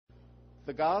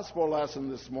The gospel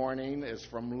lesson this morning is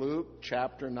from Luke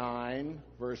chapter 9,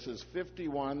 verses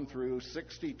 51 through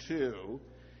 62.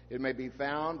 It may be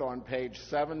found on page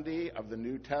 70 of the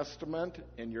New Testament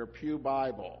in your pew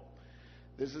Bible.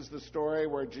 This is the story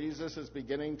where Jesus is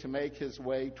beginning to make his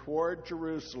way toward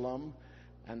Jerusalem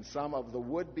and some of the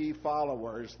would-be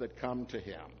followers that come to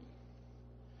him.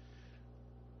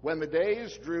 When the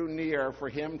days drew near for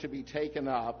him to be taken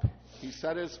up, he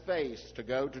set his face to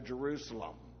go to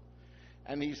Jerusalem.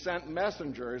 And he sent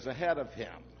messengers ahead of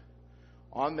him.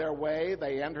 On their way,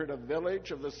 they entered a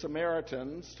village of the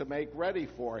Samaritans to make ready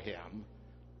for him,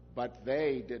 but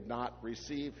they did not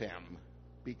receive him,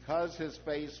 because his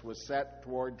face was set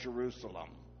toward Jerusalem.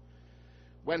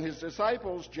 When his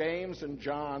disciples James and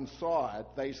John saw it,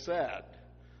 they said,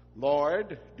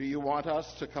 "Lord, do you want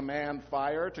us to command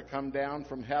fire to come down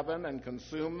from heaven and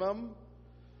consume them?"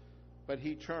 But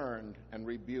he turned and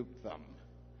rebuked them.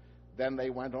 Then they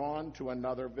went on to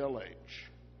another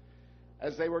village.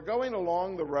 As they were going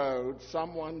along the road,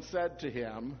 someone said to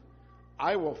him,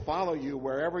 "I will follow you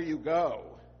wherever you go."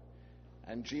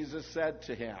 And Jesus said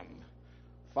to him,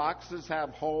 "Foxes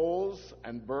have holes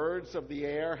and birds of the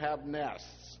air have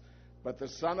nests, but the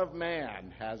Son of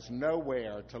Man has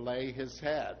nowhere to lay his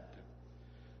head."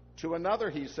 To another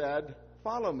he said,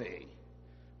 "Follow me."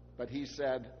 But he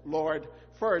said, "Lord,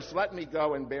 first let me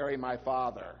go and bury my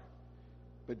father."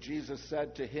 But Jesus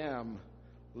said to him,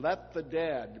 "Let the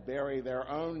dead bury their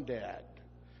own dead.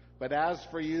 But as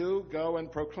for you, go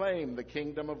and proclaim the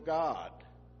kingdom of God."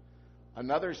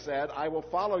 Another said, "I will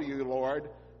follow you, Lord,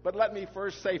 but let me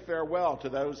first say farewell to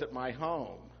those at my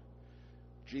home."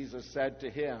 Jesus said to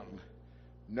him,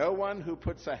 "No one who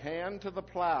puts a hand to the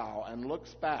plow and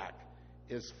looks back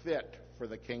is fit for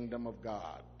the kingdom of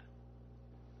God."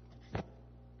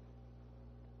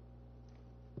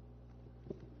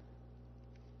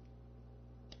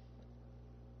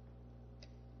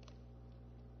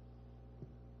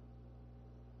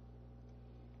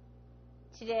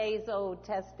 Today's Old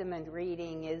Testament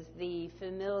reading is the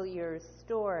familiar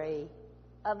story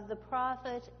of the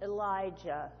prophet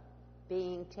Elijah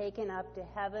being taken up to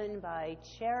heaven by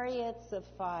chariots of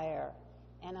fire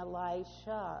and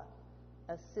Elisha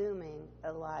assuming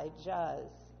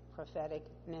Elijah's prophetic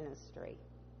ministry.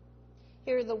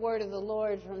 Hear the word of the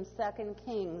Lord from 2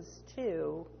 Kings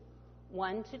 2,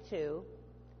 1-2,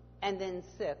 and then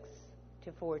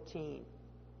 6-14.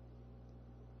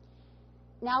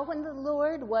 Now when the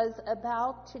Lord was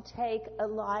about to take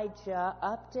Elijah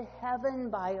up to heaven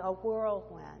by a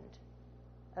whirlwind,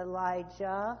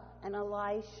 Elijah and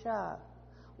Elisha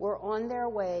were on their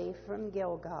way from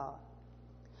Gilgal.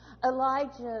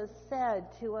 Elijah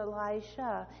said to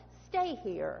Elisha, "Stay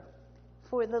here,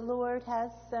 for the Lord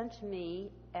has sent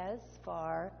me as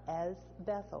far as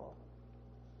Bethel."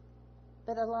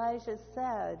 But Elijah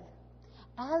said,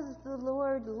 "As the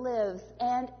Lord lives,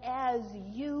 and as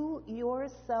you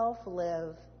yourself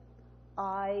live,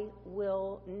 I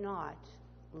will not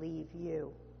leave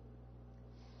you."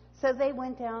 So they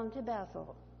went down to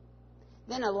Bethel.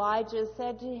 Then Elijah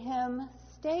said to him,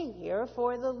 "Stay here,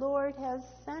 for the Lord has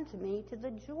sent me to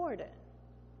the Jordan."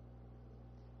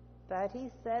 But he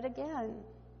said again,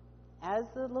 "As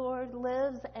the Lord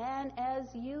lives, and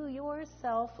as you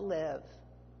yourself live,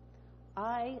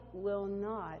 I will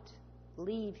not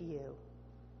leave you."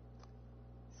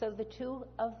 So the two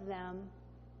of them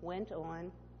went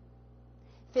on.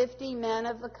 50 men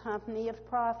of the company of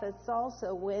prophets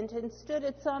also went and stood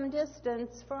at some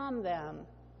distance from them,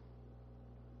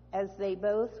 as they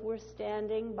both were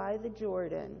standing by the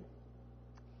Jordan.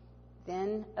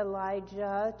 Then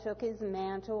Elijah took his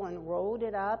mantle and rolled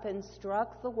it up and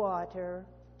struck the water.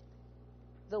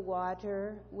 The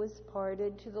water was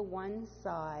parted to the one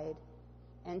side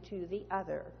and to the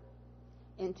other,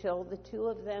 until the two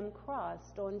of them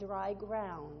crossed on dry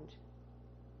ground.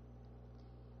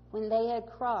 When they had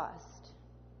crossed,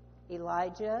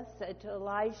 Elijah said to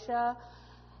Elisha,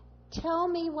 "Tell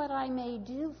me what I may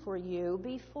do for you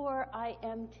before I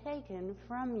am taken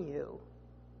from you."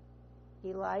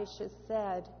 Elisha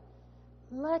said,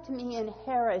 "Let me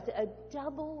inherit a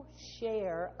double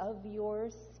share of your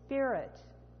spirit."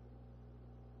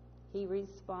 He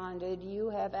responded, "You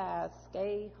have asked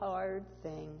a hard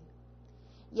thing.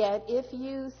 Yet if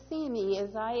you see me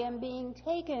as I am being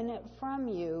taken from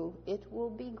you, it will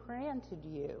be granted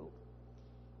you.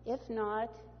 If not,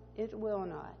 it will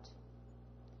not."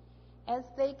 As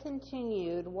they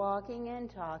continued walking and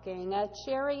talking, a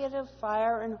chariot of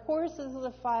fire and horses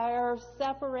of fire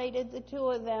separated the two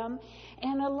of them,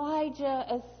 and Elijah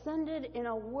ascended in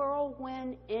a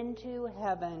whirlwind into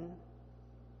heaven.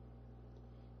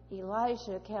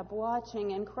 Elijah kept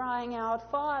watching and crying out,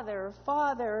 "Father,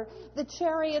 Father, the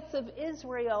chariots of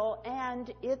Israel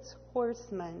and its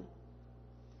horsemen."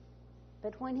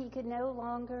 But when he could no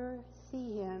longer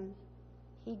see him,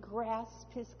 he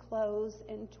grasped his clothes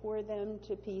and tore them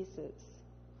to pieces.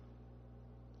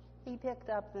 He picked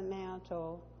up the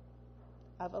mantle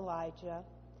of Elijah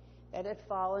that had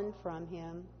fallen from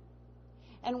him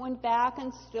and went back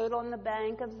and stood on the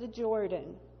bank of the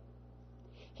Jordan.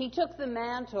 He took the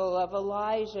mantle of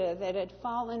Elijah that had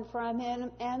fallen from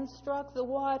him and struck the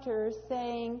water,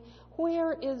 saying,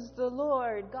 "Where is the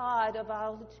Lord God of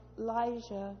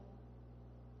Elijah?"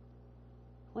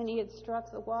 When he had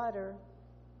struck the water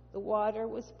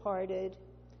was parted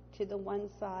to the one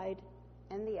side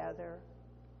and the other,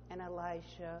 and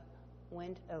Elisha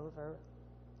went over.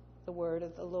 The word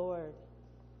of the Lord.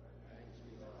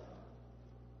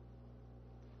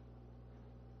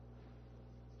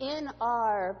 In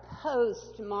our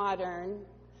postmodern,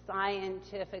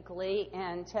 scientifically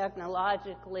and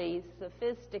technologically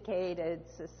sophisticated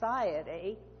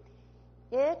society,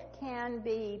 it can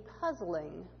be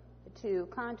puzzling to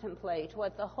contemplate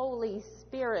what the Holy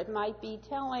Spirit might be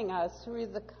telling us through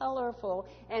the colorful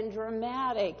and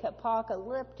dramatic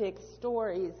apocalyptic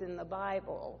stories in the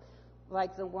Bible,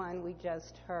 like the one we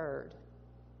just heard.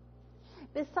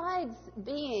 Besides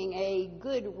being a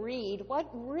good read, what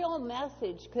real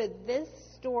message could this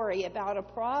story about a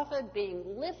prophet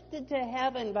being lifted to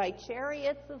heaven by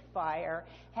chariots of fire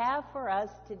have for us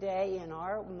today in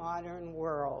our modern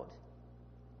world?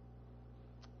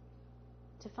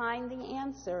 To find the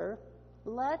answer,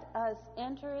 let us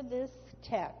enter this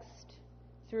text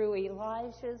through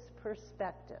Elijah's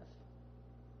perspective.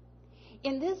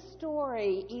 In this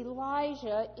story,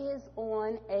 Elijah is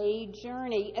on a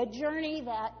journey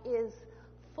that is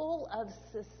full of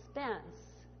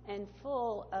suspense and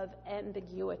full of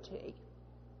ambiguity.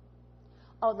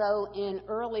 Although in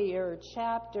earlier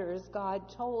chapters, God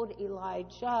told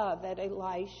Elijah that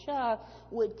Elisha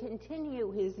would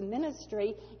continue his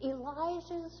ministry,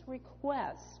 Elijah's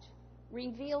request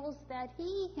reveals that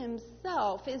he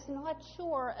himself is not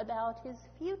sure about his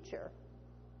future.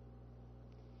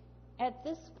 At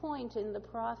this point in the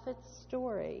prophet's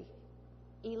story,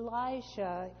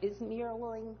 Elisha is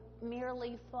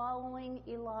merely following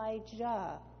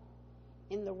Elijah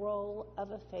in the role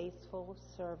of a faithful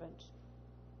servant.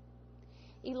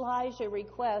 Elijah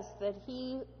requests that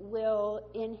he will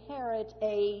inherit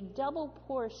a double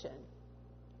portion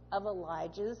of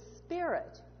Elijah's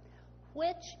spirit,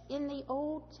 which in the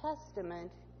Old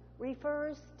Testament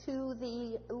refers to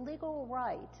the legal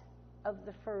right of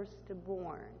the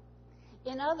firstborn.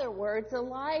 In other words,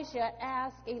 Elijah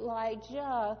asked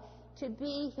Elijah to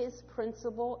be his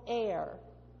principal heir.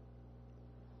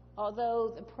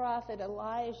 Although the prophet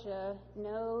Elijah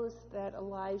knows that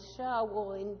Elisha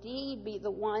will indeed be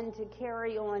the one to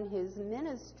carry on his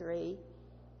ministry,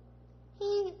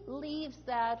 he leaves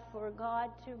that for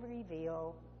God to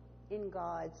reveal in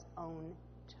God's own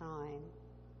time.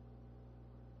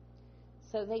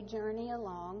 So they journey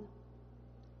along,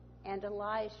 and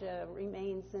Elijah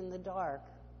remains in the dark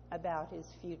about his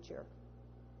future.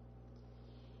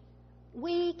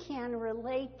 We can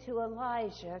relate to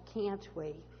Elijah, can't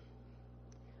we?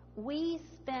 We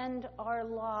spend our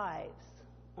lives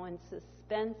on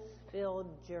suspense-filled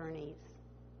journeys.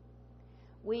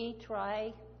 We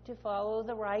try to follow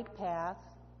the right path,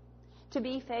 to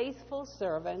be faithful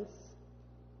servants,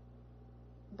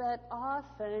 but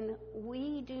often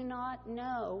we do not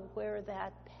know where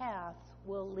that path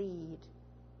will lead.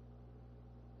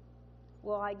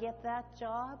 Will I get that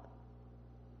job?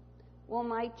 Will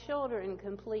my children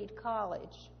complete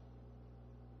college?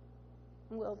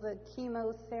 Will the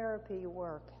chemotherapy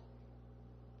work?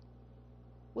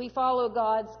 We follow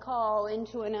God's call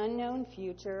into an unknown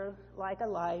future like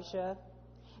Elijah.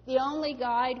 The only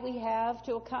guide we have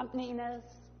to accompany us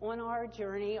on our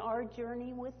journey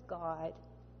with God,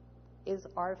 is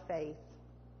our faith.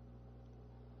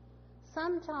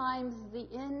 Sometimes the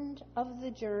end of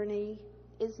the journey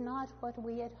is not what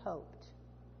we had hoped.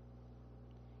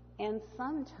 And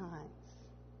sometimes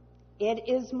it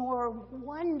is more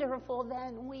wonderful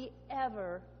than we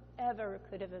ever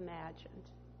could have imagined.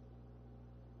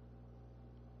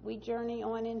 We journey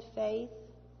on in faith,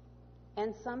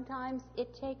 and sometimes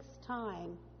it takes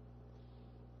time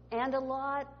and a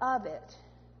lot of it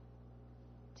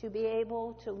to be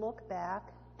able to look back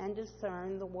and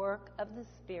discern the work of the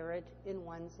Spirit in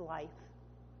one's life.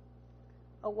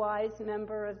 A wise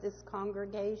member of this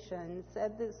congregation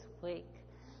said this week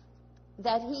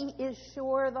that he is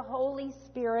sure the Holy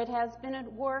Spirit has been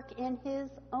at work in his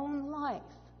own life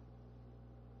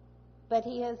but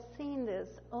he has seen this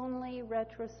only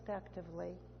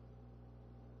retrospectively.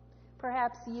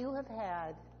 Perhaps you have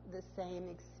had the same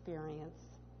experience.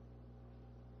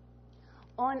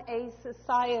 On a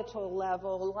societal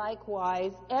level,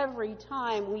 likewise, every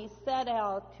time we set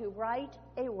out to right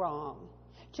a wrong,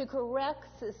 to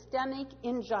correct systemic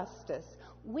injustice,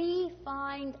 we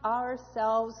find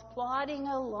ourselves plodding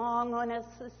along on a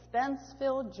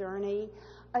suspense-filled journey,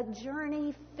 a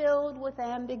journey filled with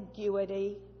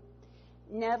ambiguity,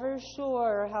 never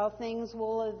sure how things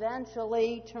will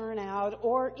eventually turn out,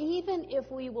 or even if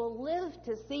we will live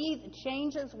to see the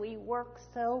changes we work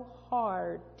so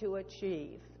hard to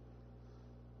achieve.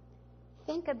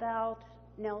 Think about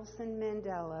Nelson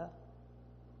Mandela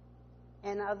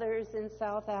and others in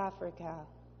South Africa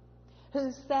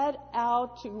who set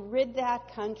out to rid that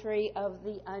country of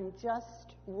the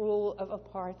unjust rule of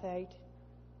apartheid.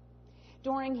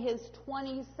 During his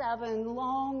 27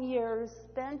 long years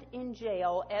spent in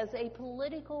jail as a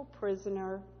political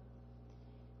prisoner,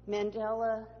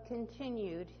 Mandela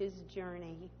continued his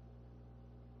journey,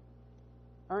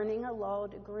 earning a law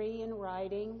degree in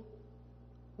writing,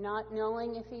 not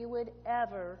knowing if he would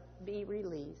ever be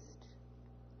released.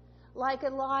 Like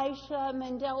Elisha,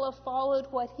 Mandela followed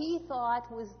what he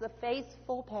thought was the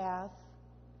faithful path.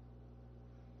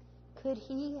 Could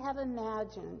he have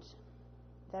imagined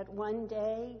that one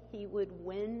day he would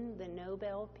win the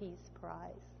Nobel Peace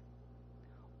Prize,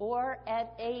 or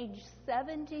at age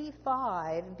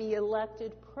 75 be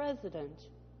elected president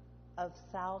of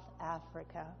South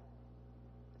Africa?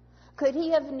 Could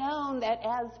he have known that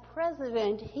as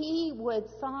president he would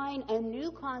sign a new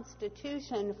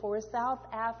constitution for South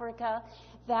Africa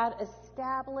that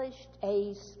established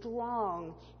a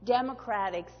strong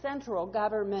democratic central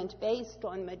government based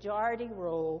on majority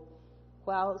rule,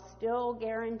 while still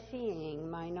guaranteeing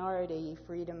minority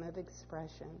freedom of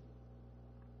expression?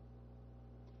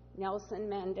 Nelson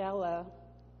Mandela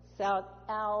set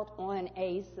out on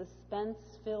a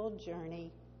suspense-filled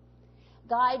journey,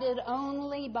 guided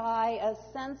only by a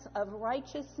sense of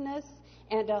righteousness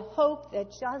and a hope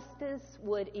that justice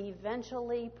would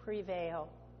eventually prevail.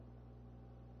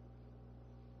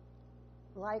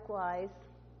 Likewise,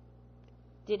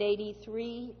 did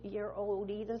 83-year-old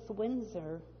Edith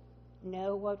Windsor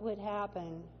know what would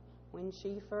happen when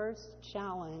she first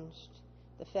challenged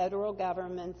the federal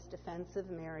government's Defense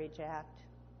of Marriage Act?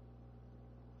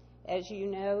 As you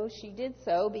know, she did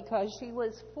so because she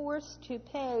was forced to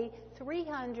pay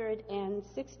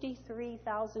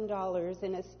 $363,000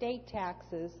 in estate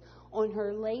taxes on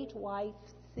her late wife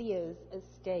Thea's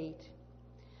estate,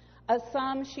 a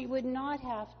sum she would not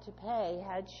have to pay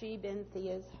had she been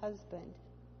Thea's husband.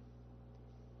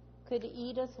 Could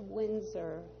Edith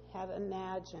Windsor have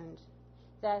imagined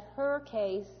that her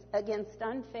case against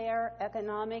unfair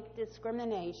economic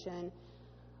discrimination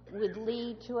would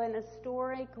lead to an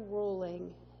historic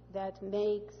ruling that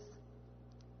makes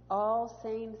all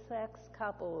same-sex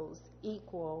couples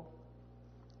equal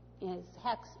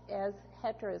as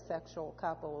heterosexual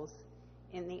couples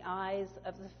in the eyes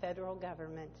of the federal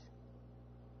government?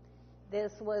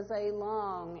 This was a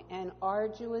long and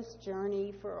arduous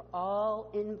journey for all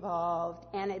involved,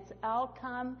 and its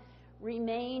outcome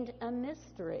remained a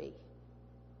mystery.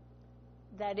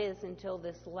 That is, until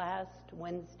this last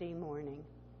Wednesday morning.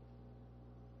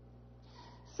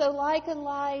 So like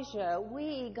Elijah,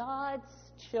 we, God's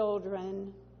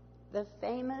children, the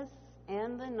famous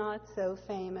and the not so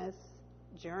famous,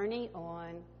 journey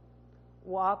on,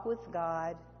 walk with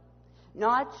God,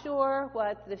 not sure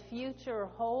what the future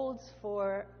holds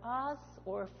for us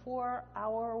or for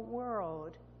our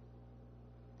world.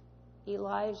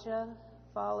 Elijah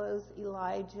follows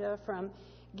Elijah from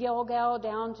Gilgal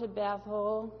down to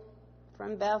Bethel,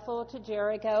 from Bethel to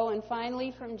Jericho, and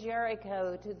finally from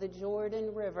Jericho to the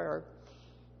Jordan River.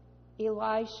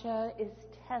 Elisha is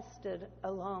tested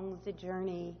along the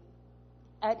journey.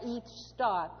 At each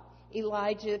stop,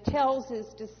 Elijah tells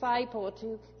his disciple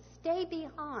to stay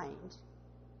behind,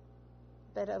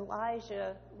 but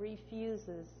Elijah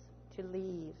refuses to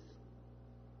leave.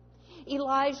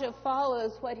 Elijah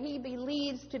follows what he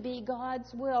believes to be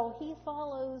God's will. He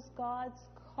follows God's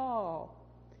call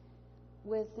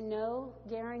with no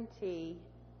guarantee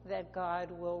that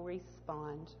God will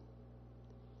respond.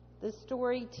 The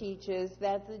story teaches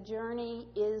that the journey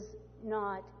is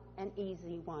not an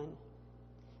easy one,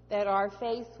 that our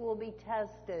faith will be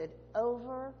tested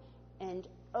over and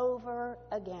over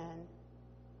again.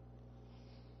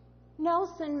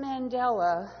 Nelson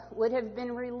Mandela would have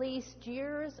been released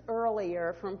years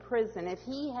earlier from prison if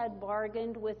he had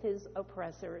bargained with his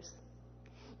oppressors,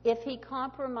 if he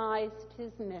compromised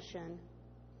his mission,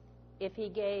 if he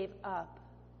gave up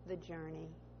the journey.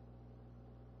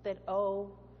 But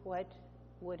oh, what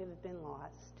would have been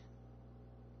lost.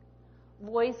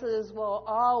 Voices will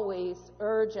always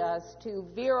urge us to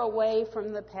veer away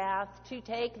from the path, to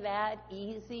take that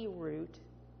easy route.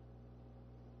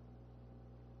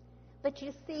 But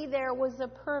you see, there was a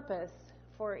purpose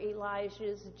for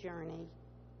Elijah's journey.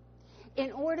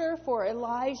 In order for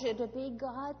Elijah to be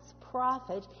God's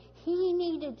prophet, he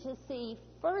needed to see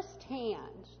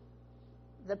firsthand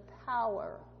the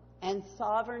power and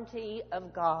sovereignty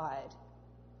of God.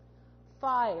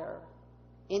 Fire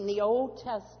in the Old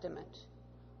Testament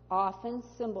often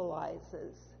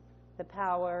symbolizes the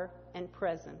power and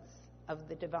presence of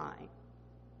the divine.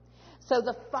 So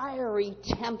the fiery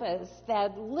tempest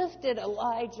that lifted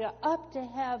Elijah up to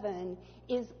heaven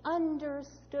is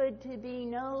understood to be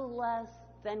no less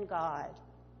than God.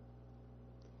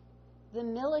 The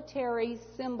military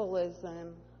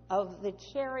symbolism of the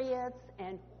chariots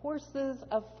and horses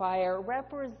of fire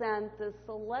represent the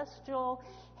celestial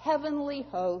heavenly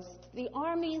host, the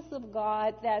armies of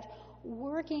God that,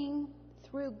 working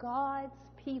through God's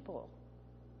people,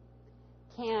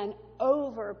 can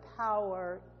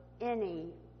overpower any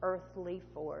earthly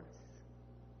force.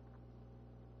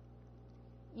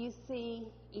 You see,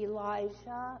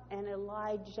 Elijah and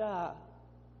Elijah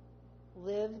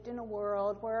lived in a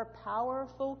world where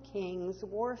powerful kings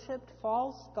worshipped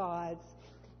false gods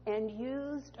and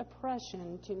used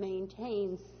oppression to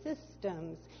maintain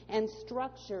systems and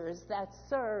structures that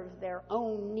served their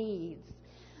own needs.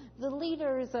 The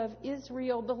leaders of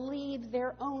Israel believed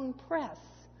their own press.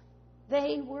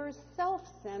 They were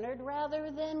self-centered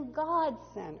rather than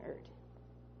God-centered.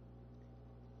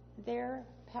 Their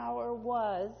power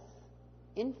was,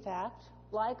 in fact,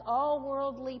 like all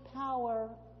worldly power,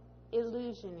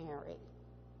 illusionary.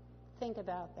 Think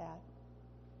about that.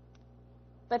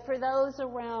 But for those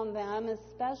around them,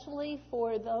 especially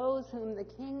for those whom the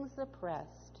kings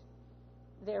oppressed,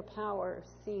 their power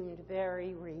seemed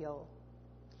very real.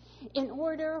 In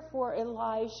order for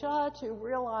Elisha to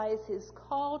realize his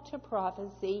call to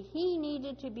prophecy, he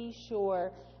needed to be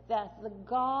sure that the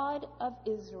God of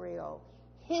Israel,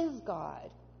 his God,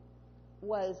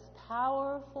 was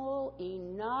powerful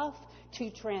enough to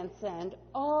transcend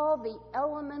all the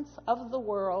elements of the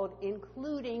world,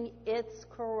 including its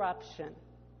corruption.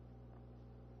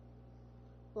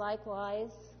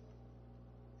 Likewise,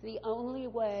 the only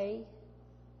way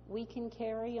we can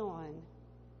carry on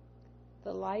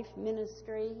the life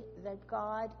ministry that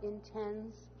God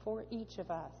intends for each of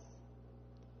us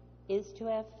is to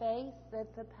have faith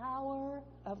that the power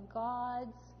of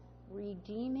God's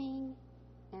redeeming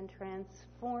and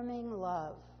transforming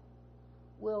love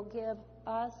will give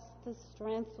us the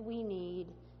strength we need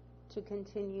to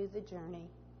continue the journey,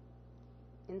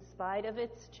 in spite of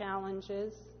its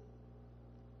challenges,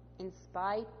 in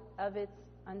spite of its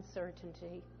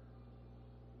uncertainty.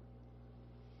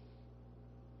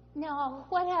 Now,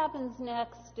 what happens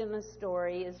next in the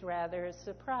story is rather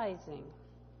surprising.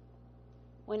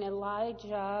 When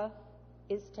Elijah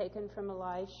is taken from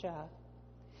Elisha,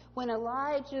 when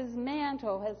Elijah's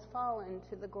mantle has fallen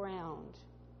to the ground,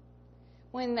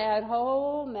 when that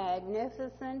whole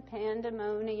magnificent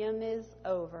pandemonium is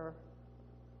over,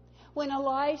 when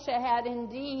Elisha had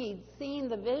indeed seen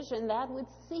the vision that would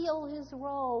seal his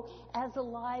role as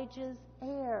Elijah's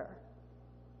heir,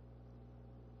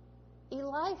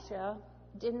 Elisha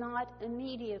did not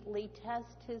immediately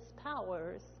test his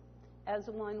powers as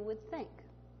one would think.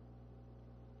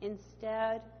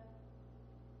 Instead,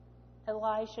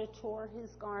 Elisha tore his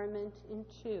garment in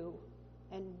two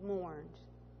and mourned.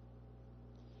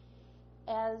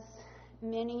 As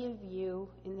many of you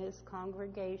in this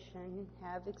congregation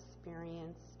have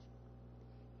experienced,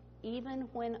 even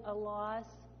when a loss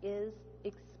is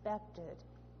expected,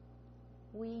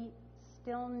 we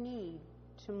still need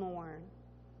to mourn,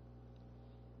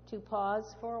 to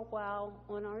pause for a while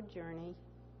on our journey,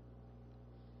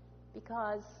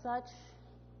 because such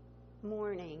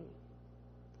mourning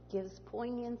gives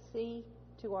poignancy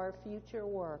to our future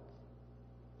work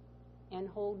and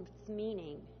holds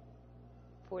meaning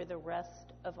for the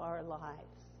rest of our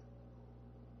lives.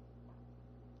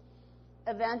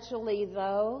 Eventually,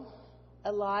 though,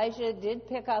 Elijah did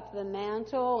pick up the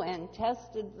mantle and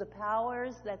tested the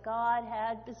powers that God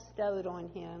had bestowed on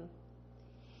him.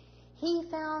 He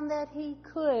found that he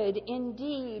could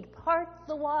indeed part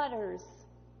the waters.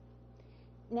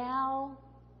 Now,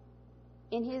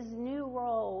 in his new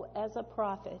role as a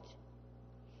prophet,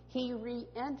 he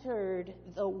re-entered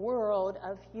the world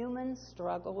of human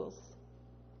struggles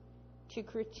to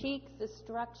critique the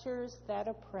structures that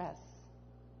oppress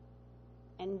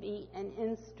and be an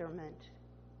instrument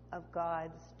of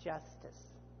God's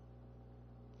justice.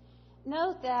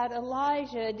 Note that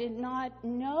Elijah did not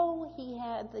know he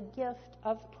had the gift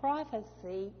of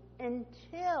prophecy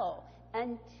until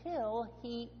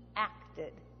he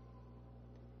acted.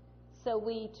 So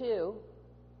we too,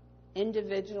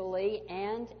 individually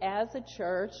and as a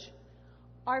church,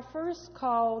 are first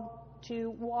called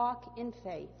to walk in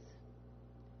faith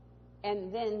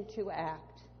and then to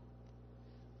act.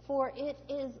 For it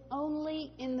is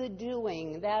only in the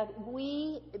doing that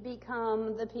we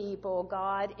become the people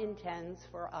God intends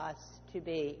for us to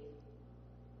be.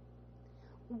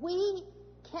 We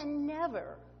can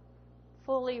never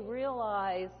fully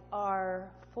realize our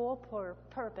full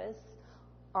purpose,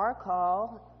 our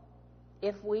call,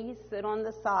 if we sit on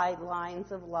the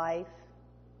sidelines of life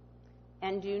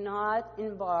and do not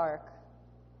embark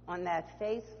on that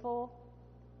faithful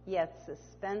yet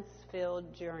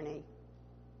suspense-filled journey.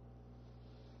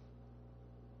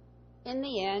 In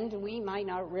the end, we might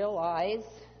not realize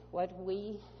what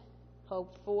we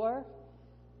hoped for: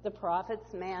 the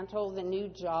prophet's mantle, the new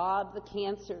job, the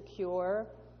cancer cure,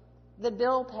 the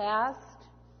bill passed,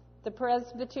 the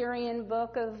Presbyterian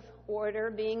Book of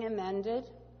Order being amended,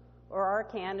 or our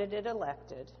candidate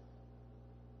elected.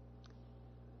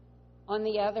 On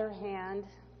the other hand,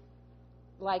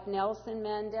 like Nelson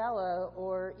Mandela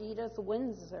or Edith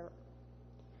Windsor,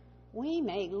 we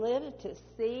may live to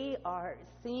see our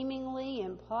seemingly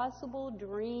impossible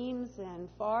dreams and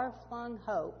far-flung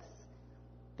hopes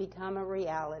become a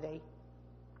reality.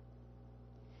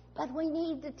 But we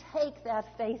need to take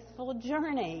that faithful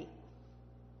journey.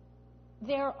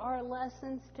 There are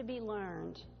lessons to be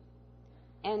learned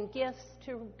and gifts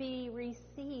to be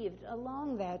received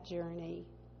along that journey.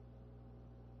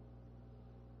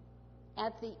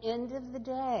 At the end of the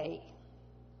day,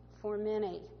 for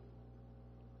many,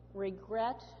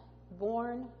 regret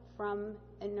born from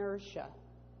inertia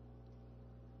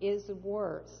is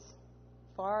worse,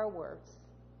 far worse,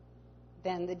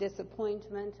 than the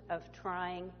disappointment of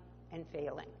trying and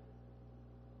failing.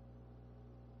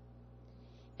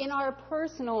 In our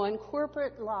personal and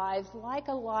corporate lives, like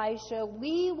Elisha,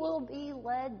 we will be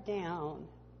led down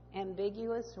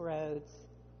ambiguous roads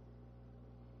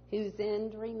whose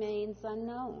end remains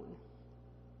unknown.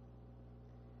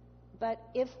 But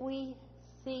if we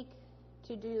seek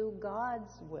to do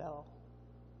God's will,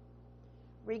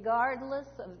 regardless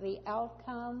of the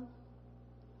outcome,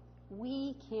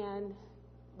 we can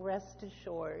rest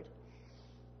assured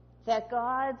that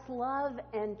God's love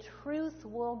and truth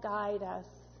will guide us.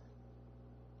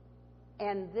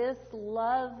 And this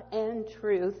love and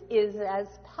truth is as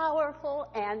powerful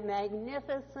and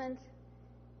magnificent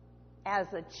as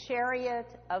a chariot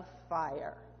of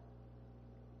fire.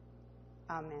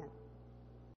 Amen.